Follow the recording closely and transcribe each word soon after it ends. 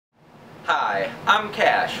Hi, I'm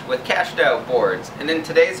Cash with CashedOutBoards, and in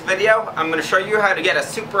today's video I'm going to show you how to get a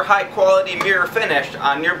super high quality mirror finish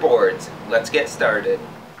on your boards. Let's get started.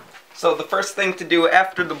 So the first thing to do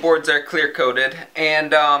after the boards are clear coated,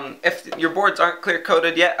 and if your boards aren't clear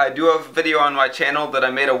coated yet, I do have a video on my channel that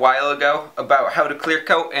I made a while ago about how to clear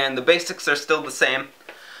coat, and the basics are still the same.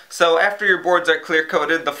 So after your boards are clear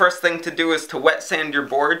coated, the first thing to do is to wet sand your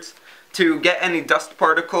boards to get any dust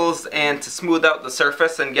particles and to smooth out the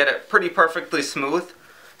surface and get it pretty perfectly smooth.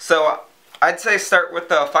 So I'd say start with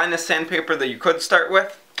the finest sandpaper that you could start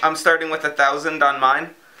with. I'm starting with 1000 on mine.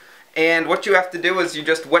 And what you have to do is you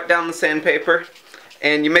just wet down the sandpaper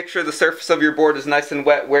and you make sure the surface of your board is nice and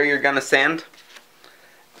wet where you're going to sand.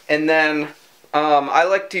 And then I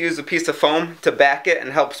like to use a piece of foam to back it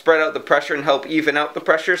and help spread out the pressure and help even out the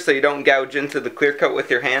pressure so you don't gouge into the clear coat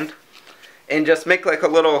with your hand. And just make like a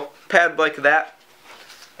little pad like that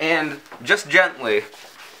and just gently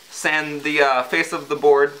sand the face of the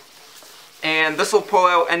board, and this will pull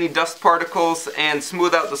out any dust particles and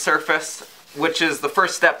smooth out the surface, which is the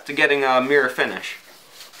first step to getting a mirror finish.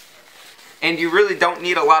 And you really don't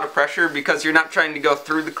need a lot of pressure because you're not trying to go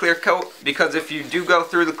through the clear coat, because if you do go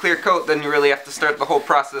through the clear coat then you really have to start the whole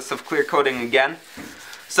process of clear coating again.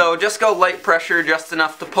 So just go light pressure, just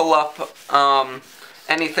enough to pull up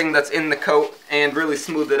anything that's in the coat and really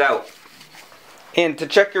smooth it out. And to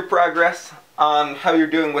check your progress on how you're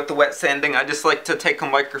doing with the wet sanding, I just like to take a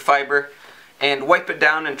microfiber and wipe it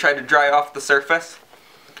down and try to dry off the surface.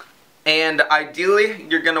 And ideally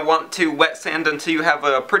you're going to want to wet sand until you have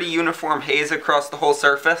a pretty uniform haze across the whole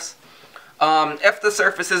surface. If the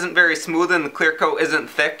surface isn't very smooth and the clear coat isn't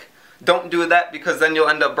thick, don't do that, because then you'll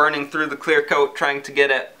end up burning through the clear coat trying to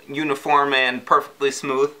get it uniform and perfectly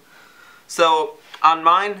smooth. So on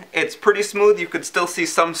mine, it's pretty smooth. You could still see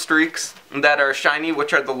some streaks that are shiny,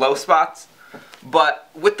 which are the low spots. But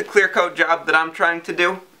with the clear coat job that I'm trying to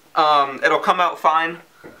do, it'll come out fine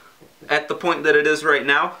at the point that it is right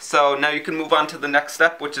now. So now you can move on to the next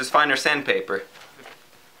step, which is finer sandpaper.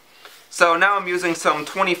 So now I'm using some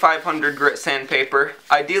 2500 grit sandpaper.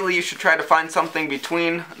 Ideally you should try to find something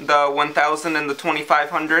between the 1000 and the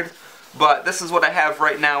 2500, but this is what I have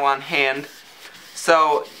right now on hand.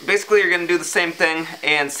 So basically you're going to do the same thing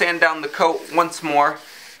and sand down the coat once more,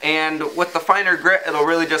 and with the finer grit it'll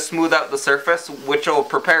really just smooth out the surface, which will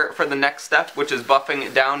prepare it for the next step, which is buffing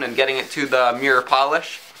it down and getting it to the mirror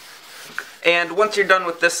polish. And once you're done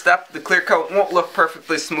with this step, the clear coat won't look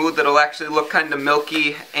perfectly smooth. It'll actually look kind of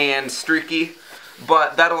milky and streaky,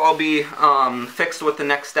 but that'll all be fixed with the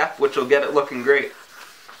next step, which will get it looking great.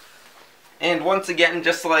 And once again,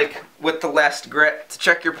 just like with the last grit, to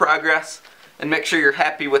check your progress and make sure you're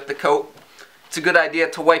happy with the coat, it's a good idea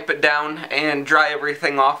to wipe it down and dry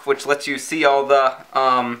everything off, which lets you see all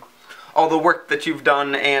the work that you've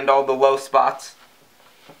done and all the low spots.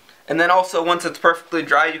 And then also, once it's perfectly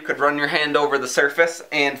dry, you could run your hand over the surface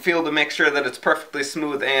and feel to make sure that it's perfectly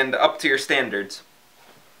smooth and up to your standards.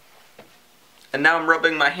 And now I'm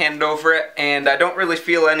rubbing my hand over it, and I don't really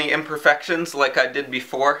feel any imperfections like I did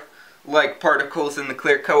before, like particles in the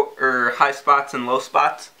clear coat or high spots and low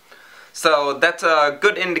spots. So that's a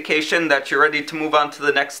good indication that you're ready to move on to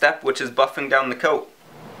the next step, which is buffing down the coat.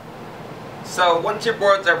 So once your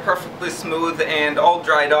boards are perfectly smooth and all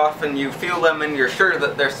dried off and you feel them and you're sure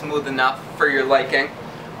that they're smooth enough for your liking,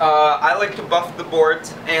 I like to buff the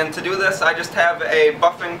boards, and to do this I just have a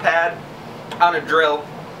buffing pad on a drill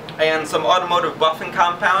and some automotive buffing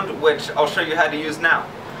compound, which I'll show you how to use now.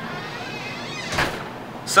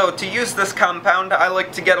 So to use this compound, I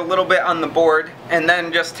like to get a little bit on the board and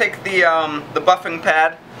then just take the buffing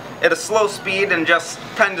pad at a slow speed and just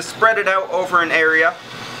kind of spread it out over an area.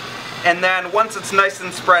 And then once it's nice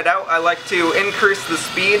and spread out, I like to increase the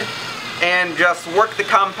speed and just work the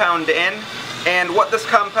compound in. And what this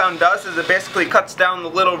compound does is it basically cuts down the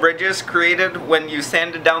little ridges created when you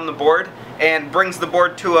sanded down the board and brings the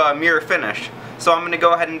board to a mirror finish. So I'm going to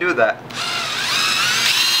go ahead and do that.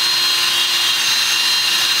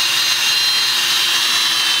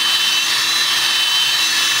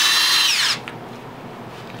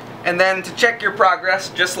 And then to check your progress,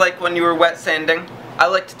 just like when you were wet sanding, I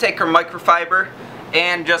like to take our microfiber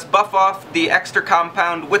and just buff off the extra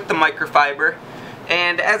compound with the microfiber.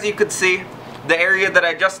 And as you could see, the area that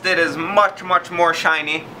I just did is much more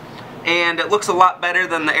shiny, and it looks a lot better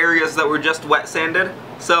than the areas that were just wet sanded.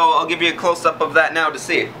 So I'll give you a close-up of that now to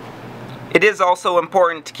see. It is also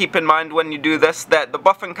important to keep in mind when you do this that the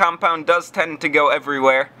buffing compound does tend to go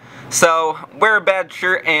everywhere. So wear a bad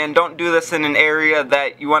shirt and don't do this in an area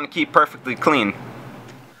that you want to keep perfectly clean.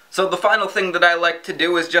 So the final thing that I like to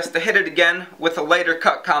do is just to hit it again with a lighter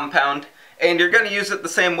cut compound And you're going to use it the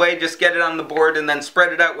same way, just get it on the board and then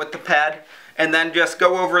spread it out with the pad. And then just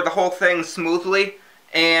go over the whole thing smoothly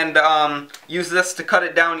and use this to cut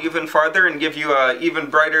it down even farther and give you a even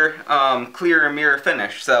brighter, clearer mirror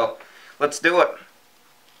finish. So let's do it.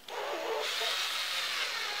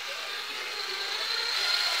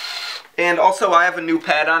 And also I have a new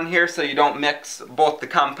pad on here so you don't mix both the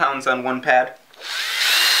compounds on one pad.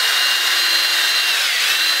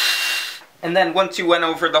 And then once you went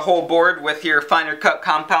over the whole board with your finer cut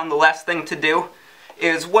compound, the last thing to do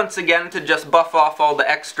is once again to just buff off all the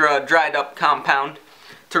extra dried up compound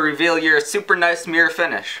to reveal your super nice mirror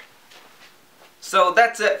finish. So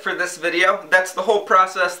that's it for this video. That's the whole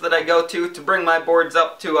process that I go to bring my boards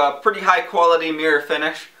up to a pretty high quality mirror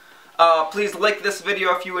finish. Please like this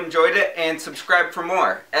video if you enjoyed it and subscribe for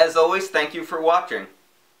more. As always, thank you for watching.